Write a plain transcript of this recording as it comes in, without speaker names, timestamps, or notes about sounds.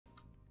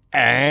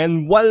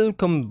And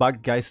welcome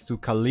back guys to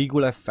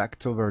Caligula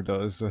effect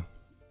Overdose.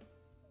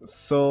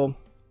 So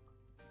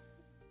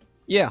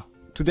yeah,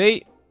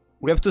 today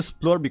we have to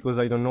explore because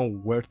I don't know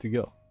where to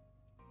go.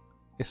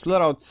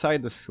 Explore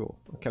outside the school.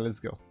 Okay, let's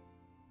go.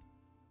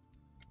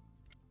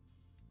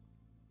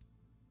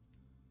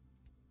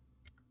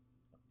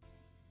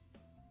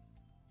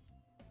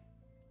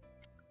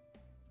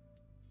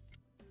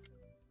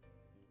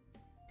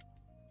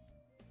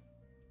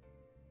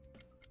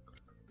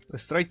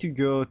 Let's try to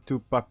go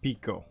to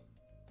Papico.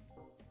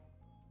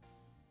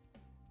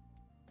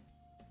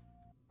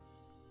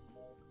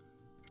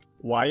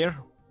 Wire?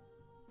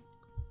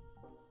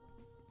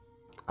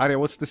 Aria,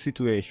 what's the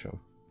situation?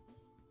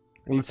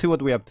 Let's see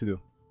what we have to do.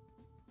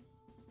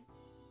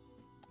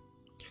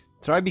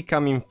 Try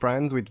becoming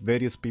friends with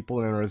various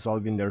people and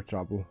resolving their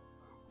trouble.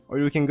 Or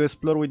you can go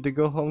explore with the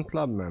Go Home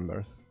Club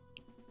members.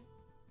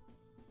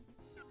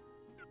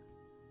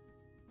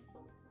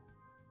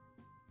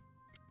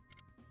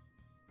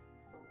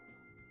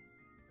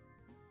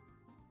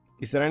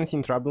 Is there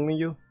anything troubling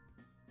you?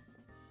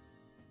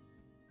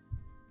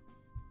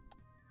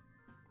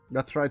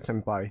 That's right,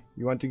 senpai.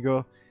 You want to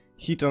go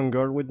hit on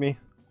girl with me?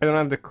 I don't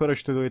have the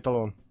courage to do it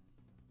alone.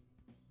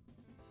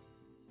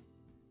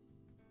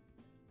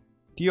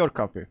 Tea or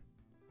coffee?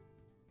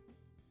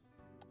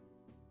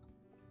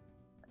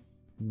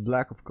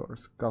 Black, of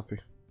course. Coffee.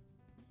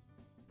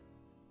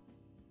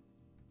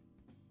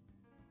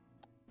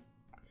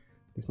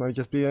 This might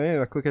just be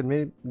a quick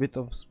bit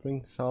of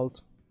spring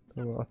salt.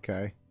 Oh,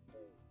 okay.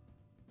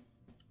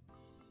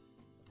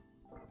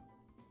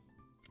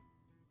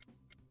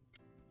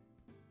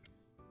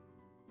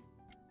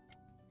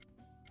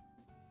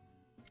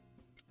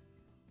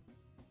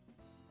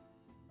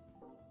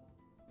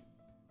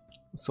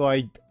 So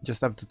I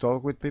just have to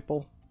talk with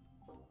people?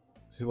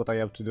 This is what I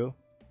have to do?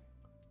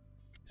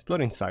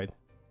 Explore inside.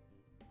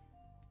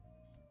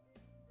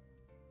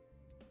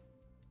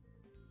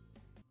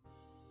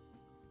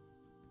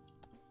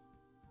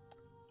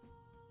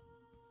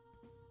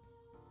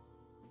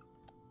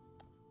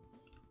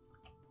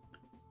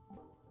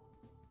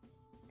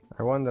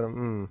 I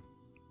wonder,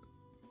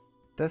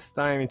 this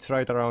time it's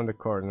right around the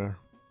corner.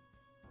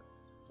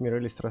 It's me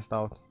really stressed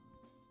out.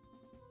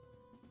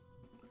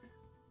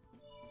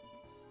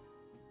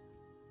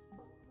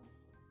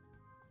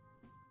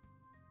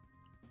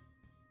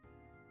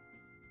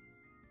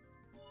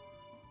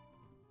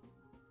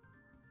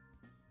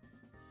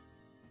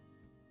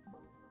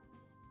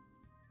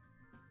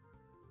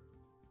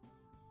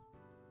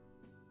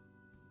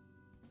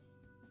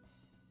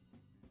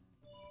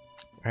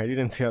 I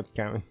didn't see that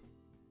coming.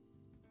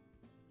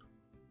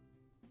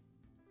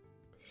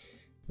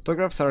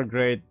 Photographs are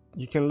great.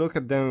 You can look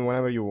at them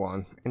whenever you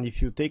want. And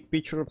if you take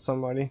picture of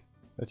somebody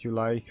that you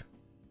like,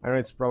 I know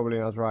it's probably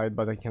not right,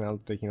 but I can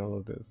help taking all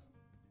of this.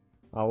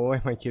 Oh, why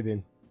am I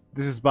kidding?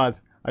 This is bad.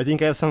 I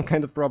think I have some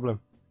kind of problem.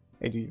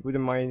 Hey, you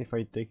wouldn't mind if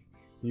I take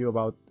you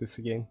about this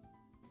again?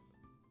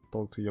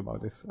 Talk to you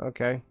about this.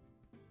 Okay.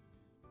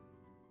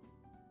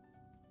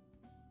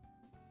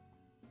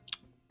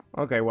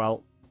 Okay,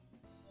 well.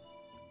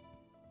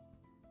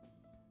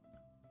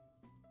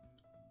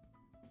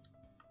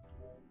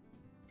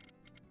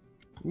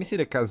 Let me see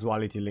the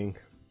casualty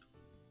link.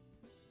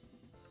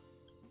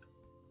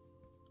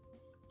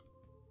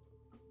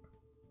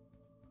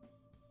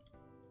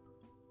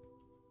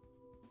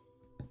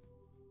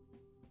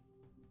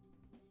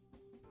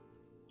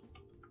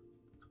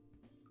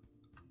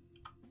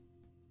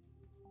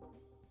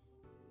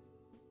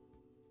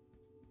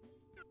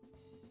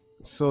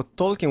 So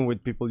talking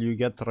with people you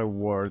get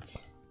rewards.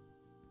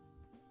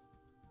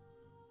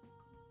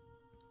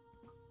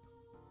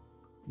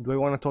 Do I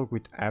want to talk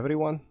with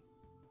everyone?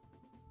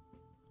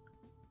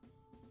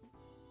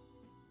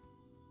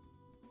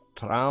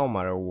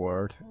 Trauma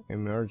reward,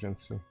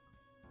 emergency.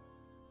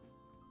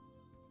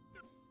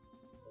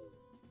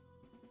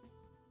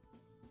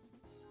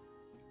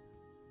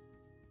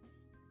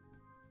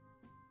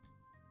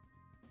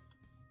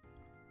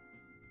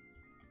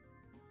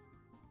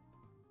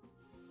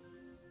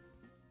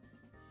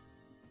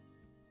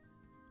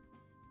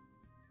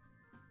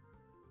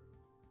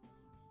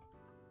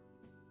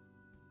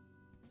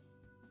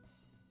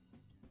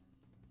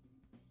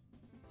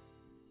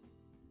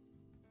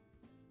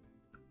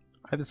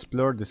 I've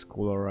explored this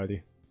school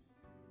already.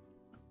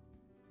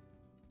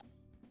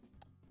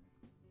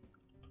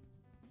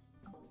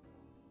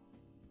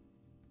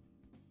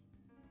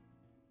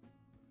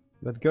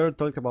 That girl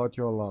talked about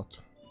you a lot.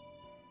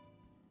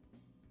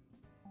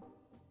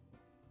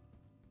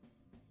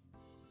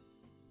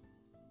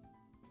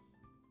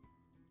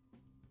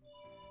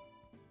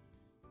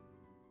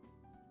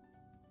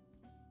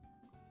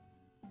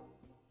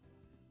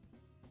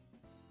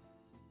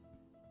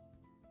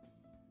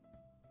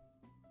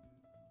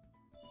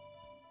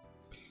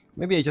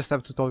 Maybe I just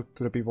have to talk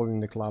to the people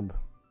in the club.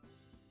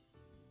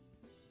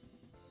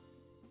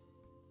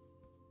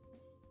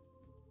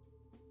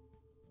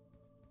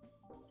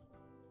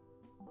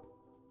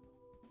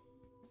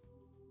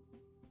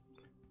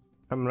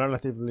 I'm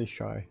relatively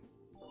shy.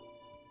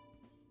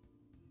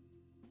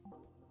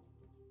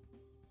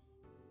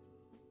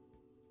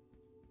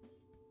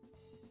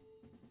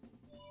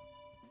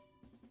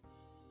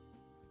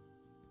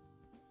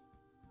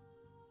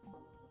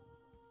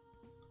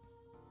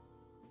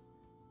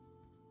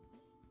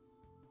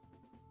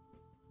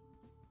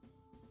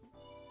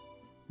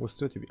 Was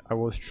 2 I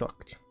was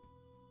shocked.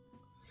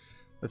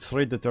 Let's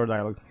read the third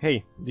dialogue.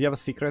 Hey, do you have a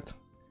secret?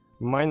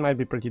 Mine might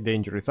be pretty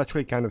dangerous. It's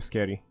actually kind of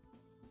scary.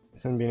 It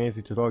hasn't been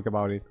easy to talk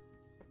about it.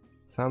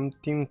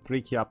 Something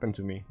freaky happened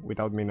to me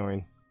without me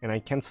knowing, and I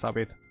can't stop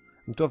it.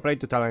 I'm too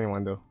afraid to tell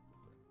anyone though.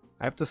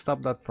 I have to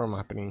stop that from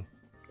happening,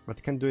 but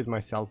I can't do it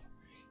myself.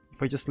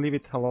 If I just leave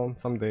it alone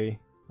someday,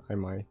 I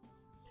might.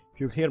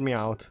 If you hear me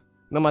out,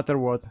 no matter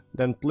what,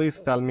 then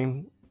please tell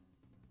you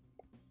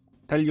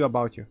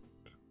about you.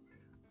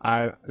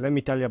 Let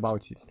me tell you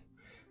about it.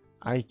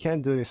 I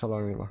can't do this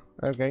alone anymore.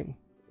 Okay.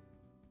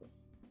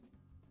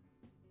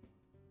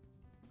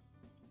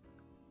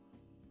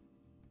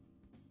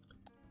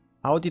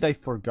 How did I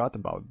forget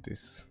about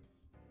this?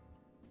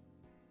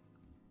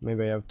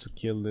 Maybe I have to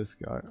kill this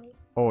guy.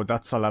 Oh,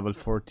 that's a level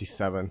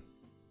 47.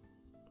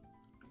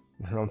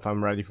 I don't know if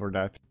I'm ready for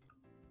that.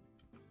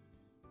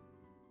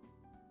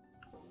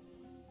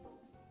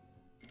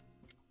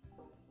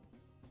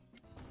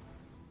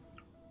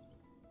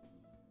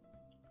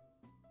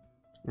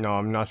 No,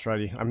 I'm not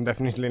ready. I'm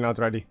definitely not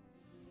ready.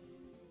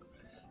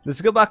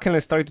 Let's go back and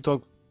let's try to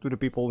talk to the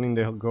people in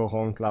the Go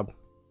Home Club.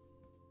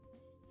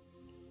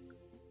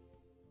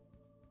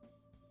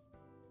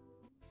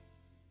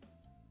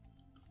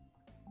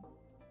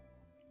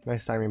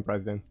 Nice timing,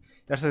 President.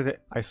 Yesterday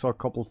I saw a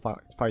couple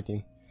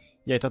fighting.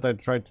 Yeah, I thought I'd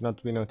try to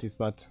not be noticed,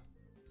 but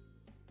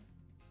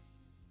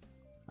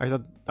I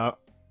thought that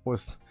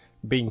was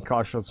being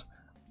cautious,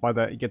 but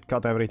I get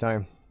caught every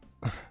time.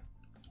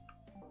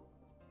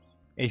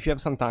 If you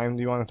have some time,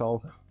 do you want to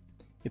talk?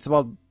 It's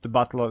about the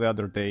battle of the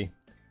other day.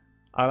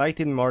 I liked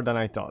it more than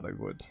I thought I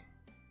would.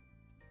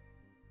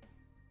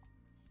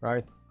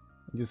 Right?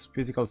 Use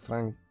physical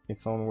strength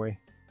its own way.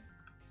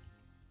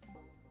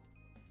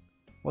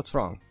 What's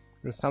wrong?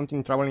 There's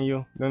something troubling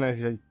you? Don't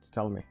hesitate to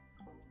tell me.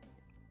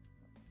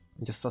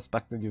 I just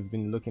suspected you've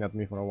been looking at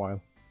me for a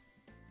while.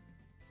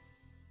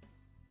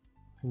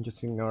 And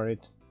just ignore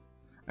it.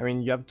 I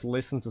mean, you have to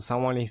listen to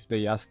someone if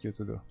they ask you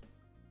to do.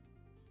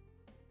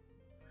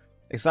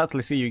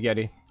 Exactly, see, you get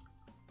it.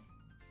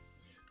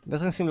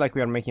 Doesn't seem like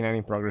we are making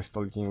any progress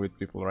talking with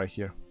people right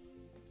here.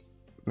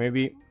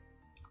 Maybe...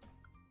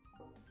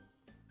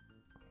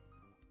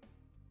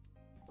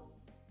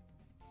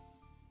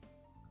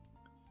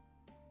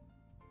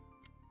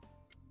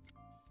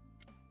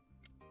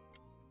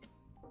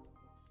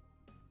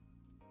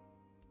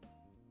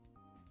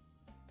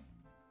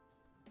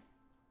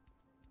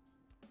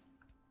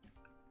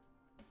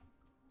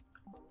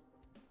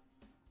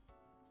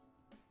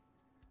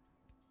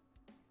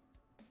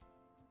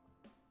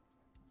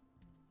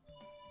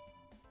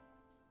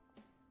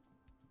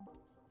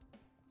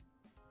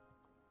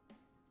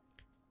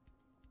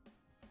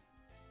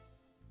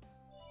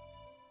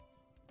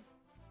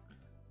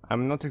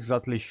 I'm not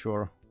exactly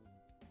sure.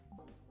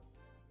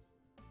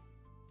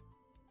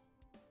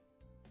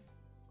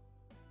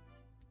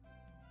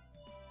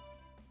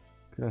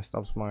 Couldn't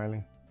stop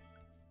smiling.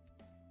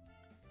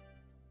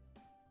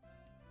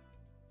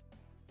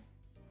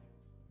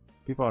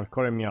 People are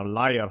calling me a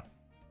liar.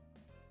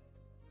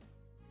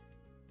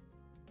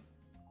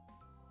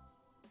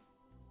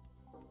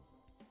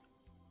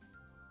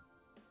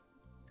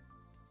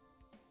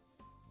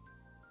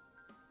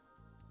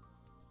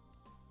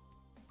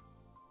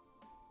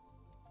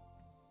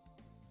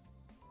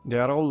 They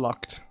are all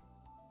locked.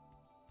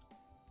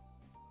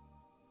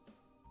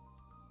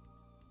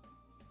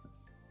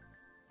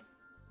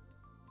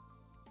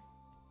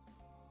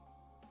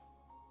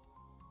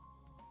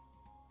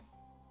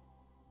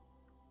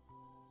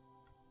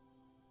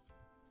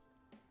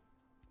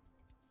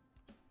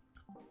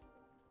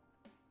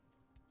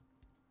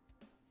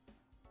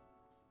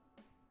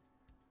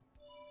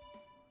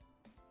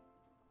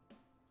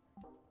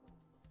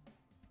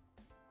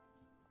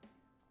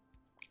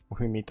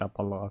 We meet up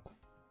a lot.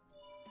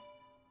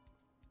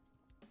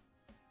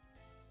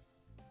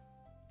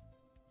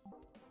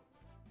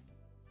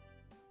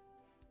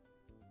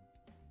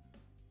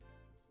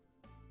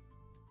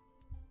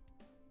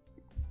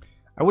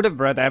 I would have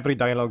read every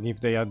dialogue if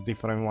they had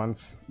different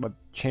ones, but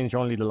change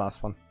only the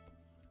last one.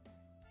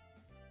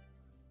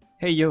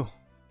 Hey you!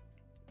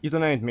 You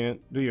don't hate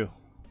me, do you?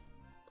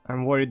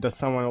 I'm worried that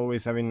someone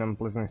always having an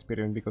unpleasant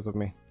experience because of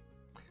me.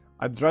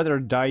 I'd rather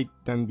die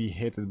than be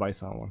hated by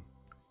someone.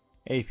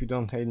 Hey, if you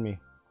don't hate me,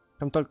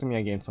 come talk to me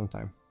again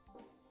sometime.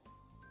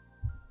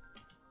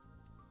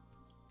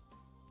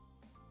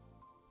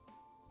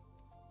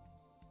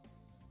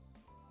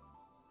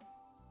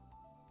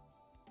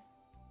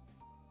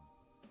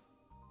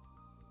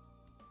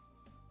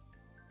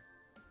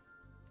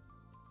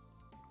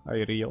 Are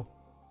you real?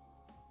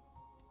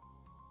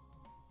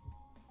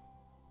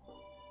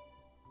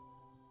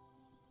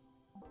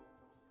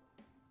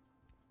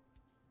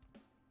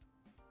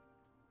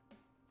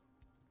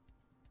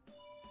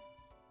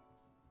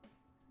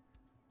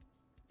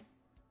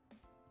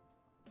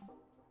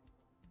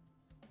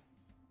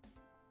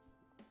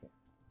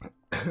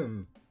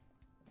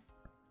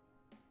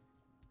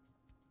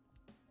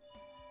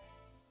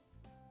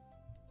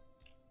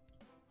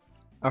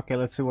 Okay,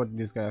 let's see what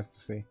this guy has to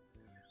say.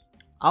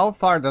 How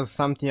far does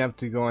something have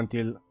to go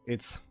until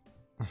it's...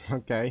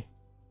 okay.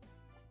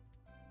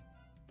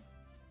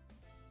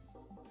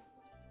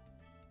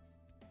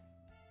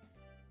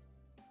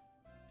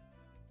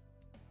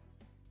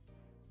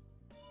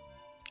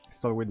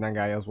 Still with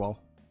Nagai as well.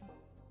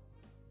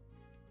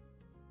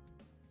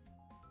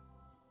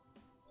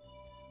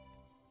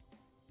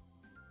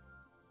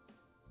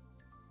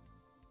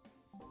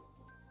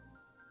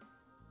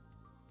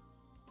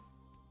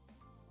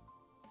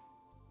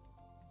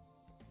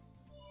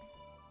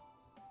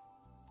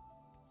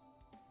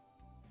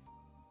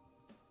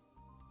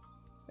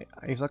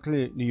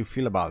 Exactly do you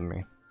feel about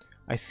me?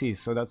 I see,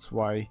 so that's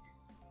why...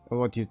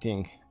 What do you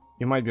think?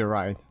 You might be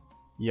right.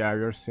 Yeah,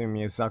 you're seeing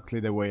me exactly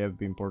the way I've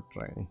been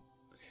portraying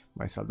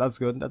myself. That's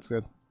good, that's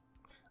good.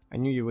 I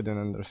knew you wouldn't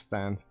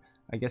understand.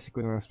 I guess I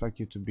couldn't expect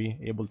you to be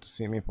able to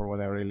see me for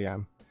what I really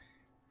am.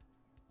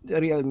 The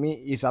real me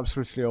is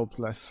absolutely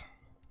hopeless.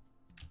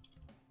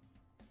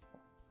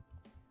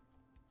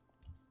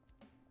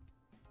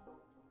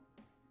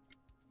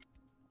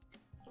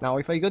 Now,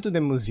 if I go to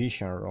the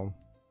musician room...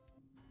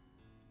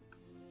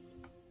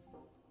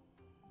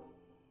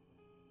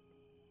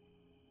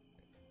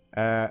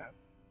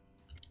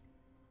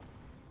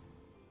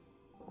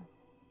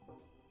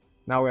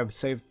 now we have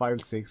saved file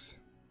 6.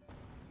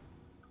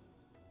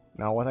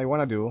 Now what I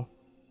wanna do...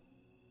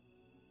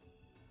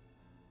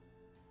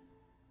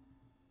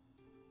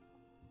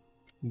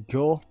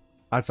 go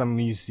as a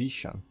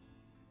musician.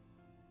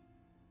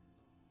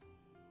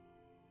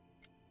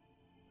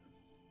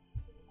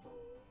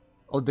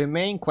 Oh, the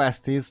main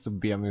quest is to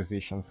be a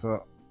musician,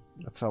 so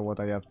that's what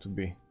I have to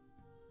be.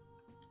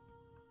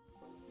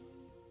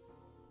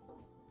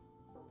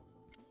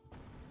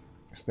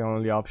 It's the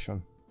only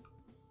option.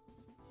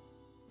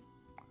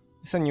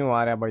 It's a new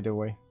area, by the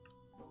way.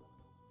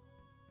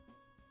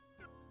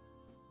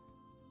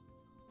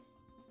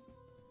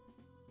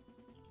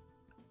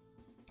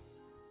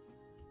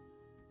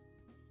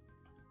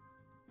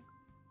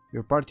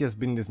 Your party has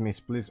been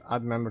dismissed. Please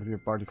add member to your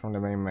party from the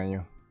main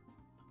menu.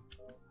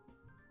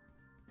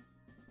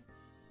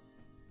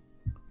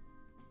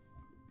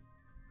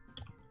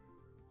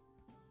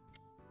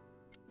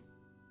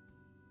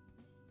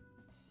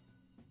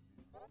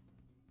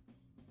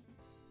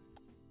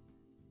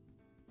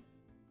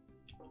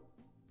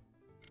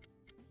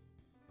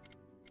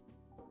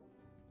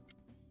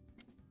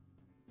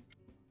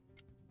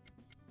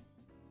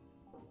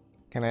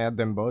 Can I add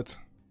them both?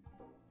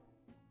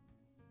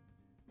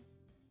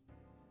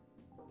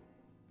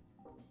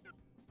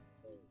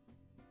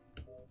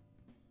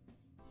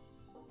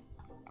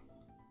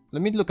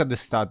 Let me look at the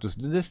status.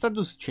 Did the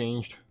status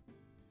changed?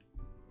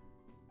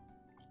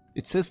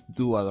 It says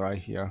dual right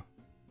here.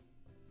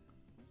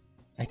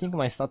 I think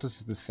my status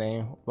is the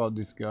same about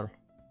this girl.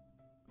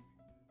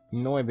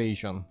 No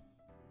evasion.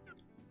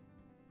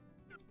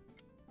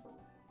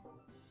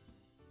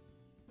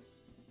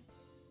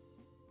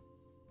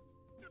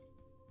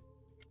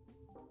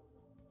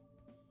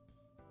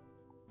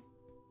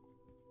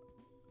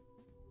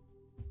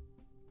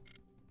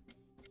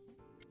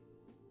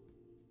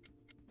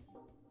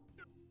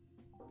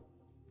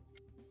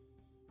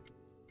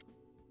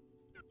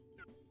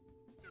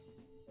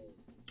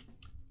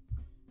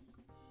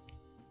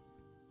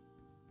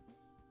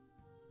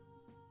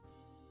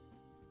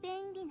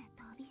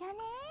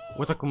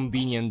 What a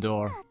convenient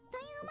door.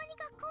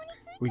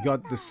 We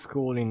got the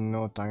school in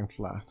no time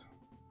flat.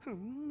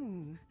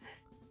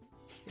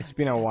 It's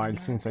been a while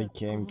since I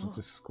came to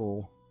the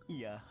school.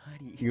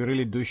 You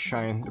really do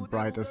shine the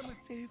brightest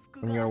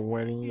when you're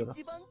wearing your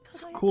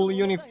school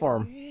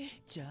uniform.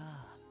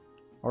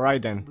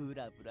 Alright then,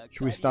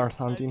 should we start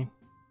hunting?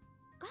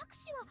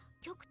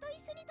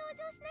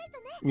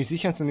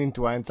 Musicians need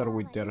to enter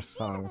with their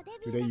song.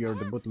 Today you're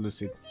the debut,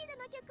 Lucid.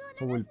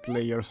 So we'll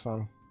play your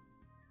song.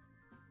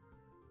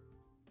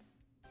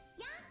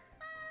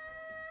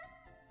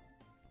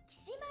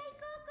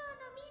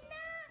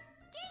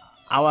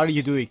 How are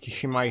you doing,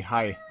 Kishimai?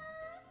 Hi.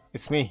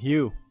 It's me,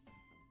 you.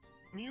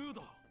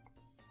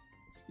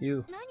 It's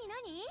you.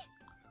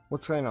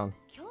 What's going on?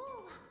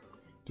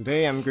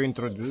 Today I'm going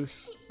to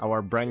introduce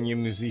our brand new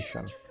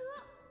musician,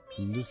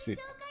 Lucid.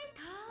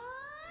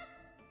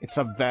 It's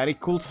a very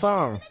cool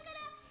song,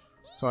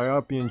 so I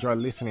hope you enjoy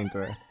listening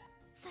to it.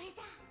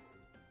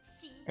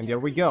 And here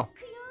we go,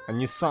 a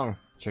new song,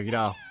 check it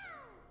out.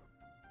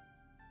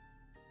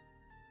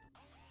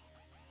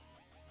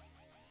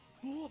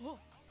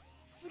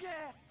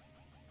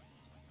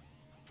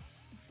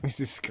 This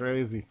is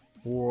crazy.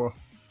 Whoa.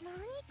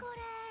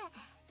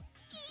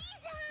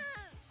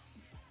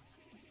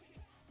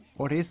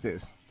 What is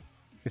this?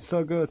 It's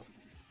so good.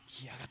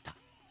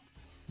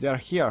 They are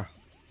here.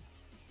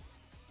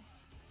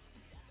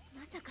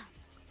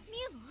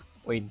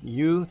 Wait,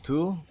 you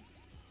too?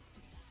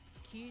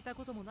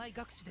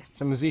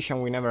 It's a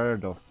musician we never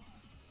heard of.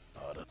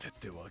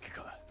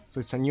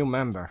 So it's a new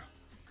member.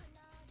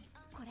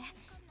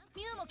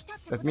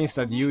 That means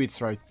that you,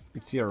 it's right.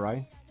 It's here,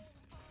 right?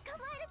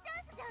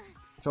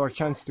 It's our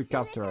chance to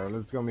capture her.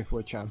 Let's go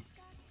before Chan.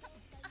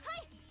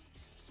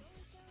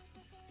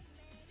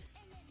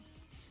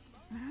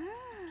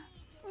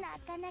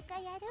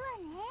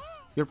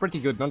 You're pretty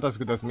good, not as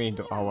good as me,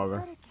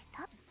 however.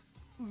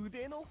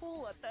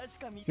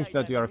 Seems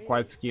that you are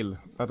quite skilled,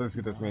 not as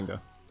good as me though.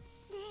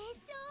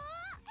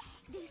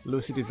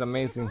 Lucid is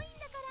amazing.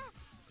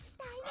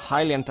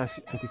 Highly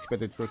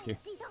anticipated rookie.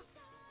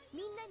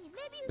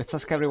 Let's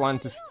ask everyone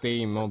to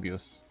stay in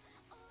Mobius.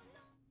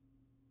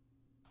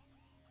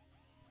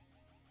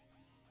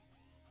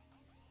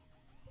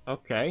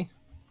 Okay.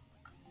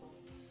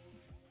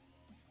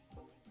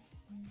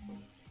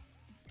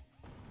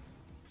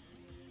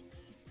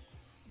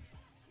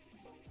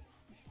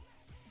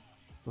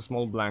 A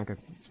small blanket,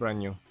 it's brand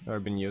new, never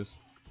been used.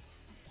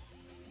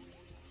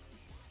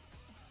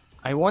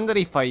 I wonder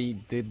if I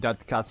did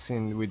that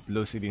cutscene with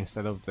Lucid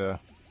instead of the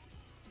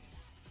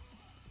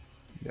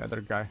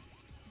other guy.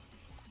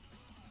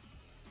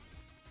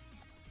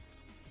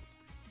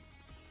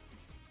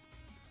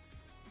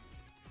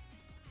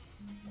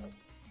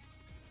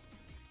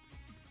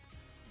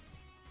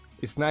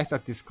 It's nice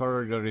that this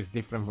corridor is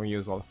different from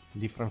usual.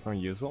 Different from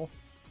usual?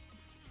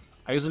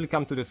 I usually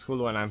come to the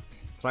school when I'm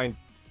trying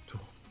to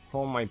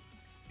hone my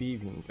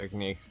peeving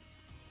technique.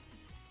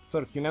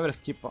 Sir, you never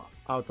skip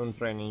out on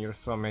training, you're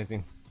so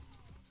amazing.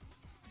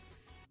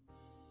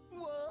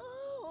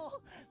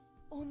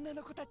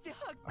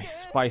 I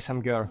spy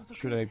some girl,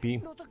 should I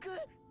be?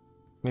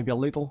 Maybe a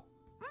little?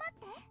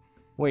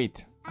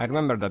 Wait, I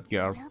remember that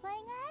girl.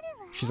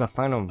 She's a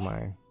fan of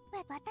mine.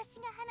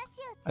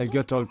 I'll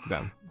go talk to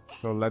them,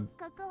 so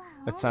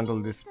let's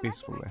handle this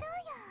peacefully.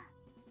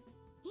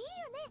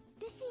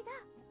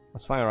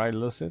 That's fine, right,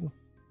 Lucid?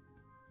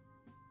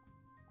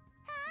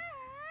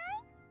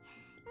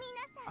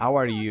 How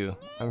are you?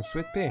 I'm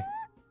Sweet Pea.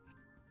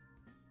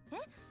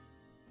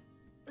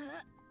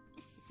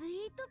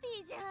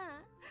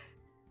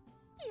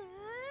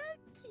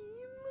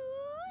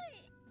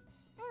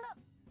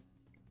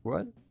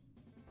 What?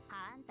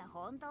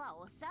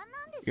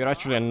 You're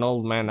actually an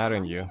old man,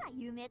 aren't you?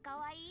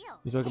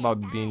 You talk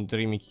about being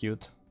dreamy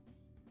cute.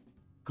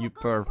 You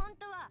perv.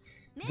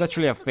 It's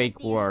actually a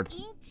fake word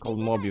called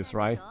Mobius,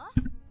 right?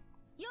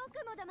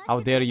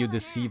 How dare you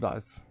deceive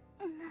us?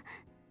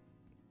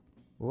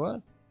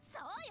 What?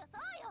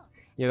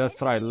 Yeah,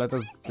 that's right, let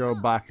us go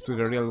back to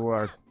the real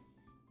world.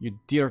 You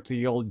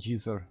dirty old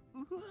geezer.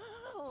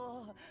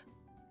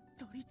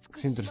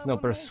 Seems there's no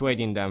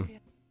persuading them.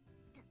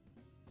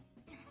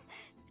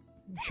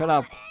 Shut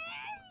up.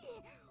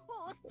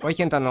 Why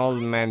can't an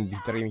old man be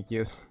dreamy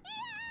cute?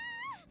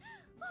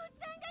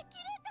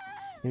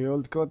 The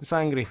old goat is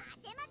angry.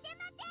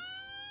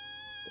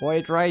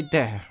 Wait right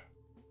there.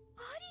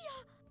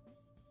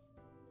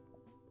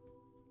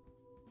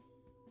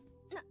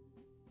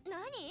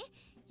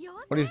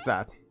 What is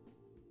that?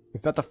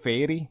 Is that a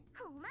fairy?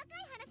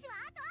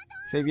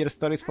 Save your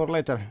stories for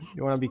later.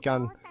 You wanna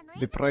become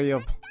the prey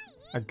of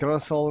a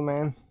gross old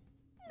man?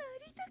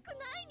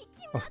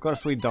 Of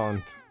course we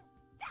don't.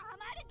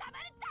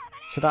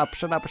 Shut up,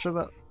 shut up, shut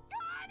up.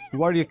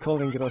 Why are you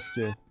calling gross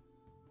kid?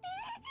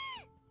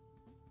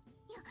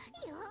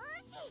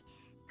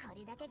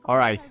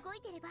 Alright.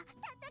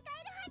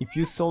 If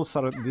you souls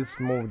are this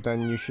move,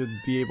 then you should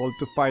be able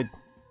to fight.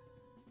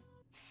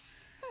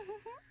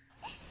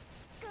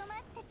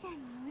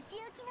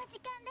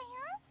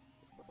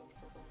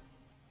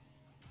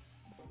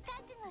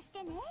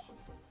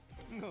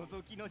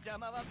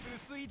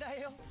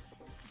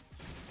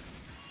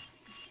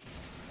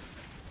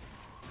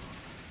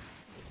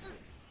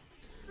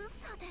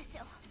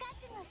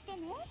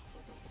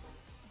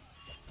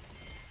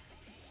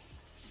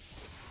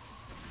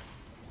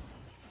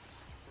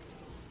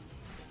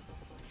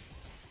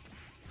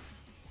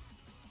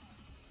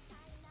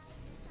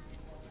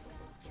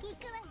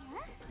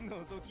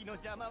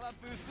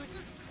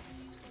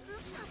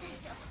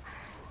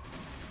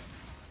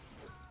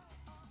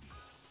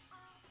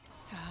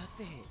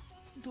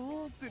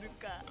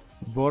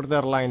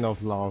 Borderline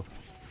of love.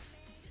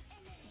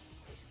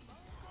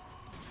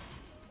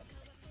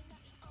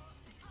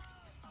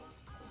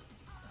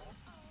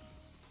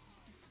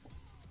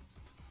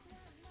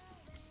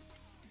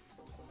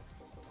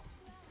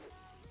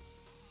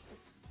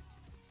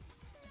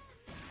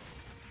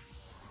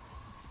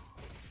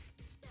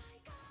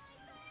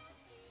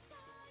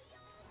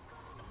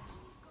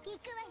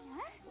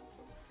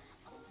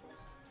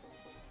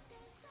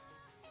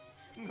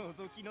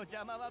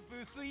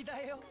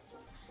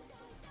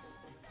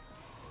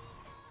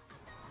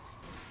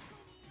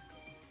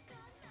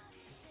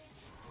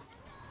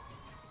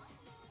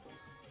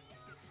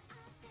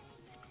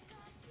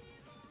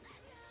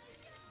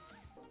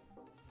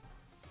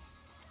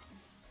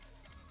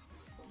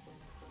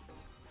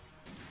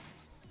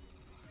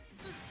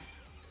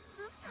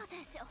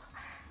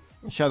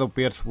 Shadow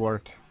Pierce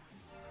word.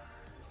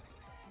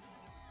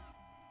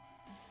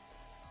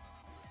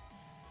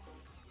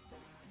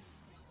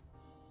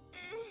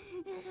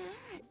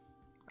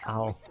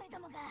 Ow.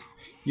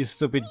 You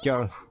stupid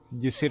girl.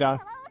 Did you see that?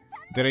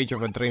 The rage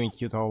of a dreamy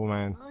cute old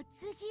man.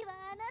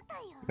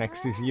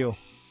 Next is you,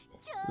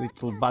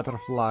 little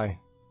butterfly.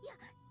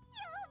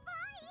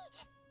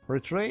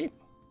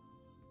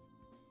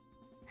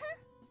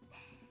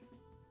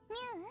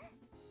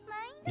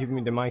 Give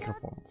me the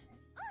microphones.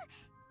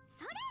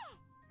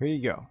 Here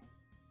you go.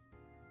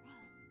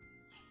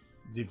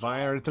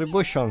 Divine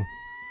Retribution.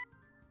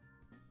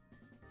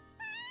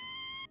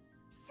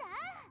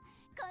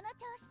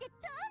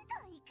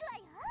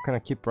 Gonna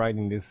keep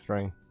riding this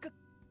train.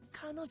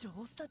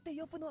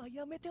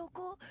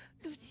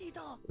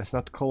 Let's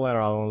not call her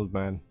an old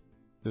man,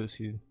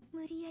 Lucy.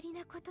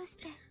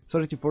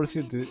 Sorry to force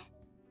you to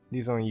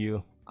this on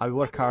you. I'll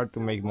work hard to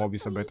make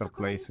Mobius a better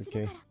place,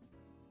 okay?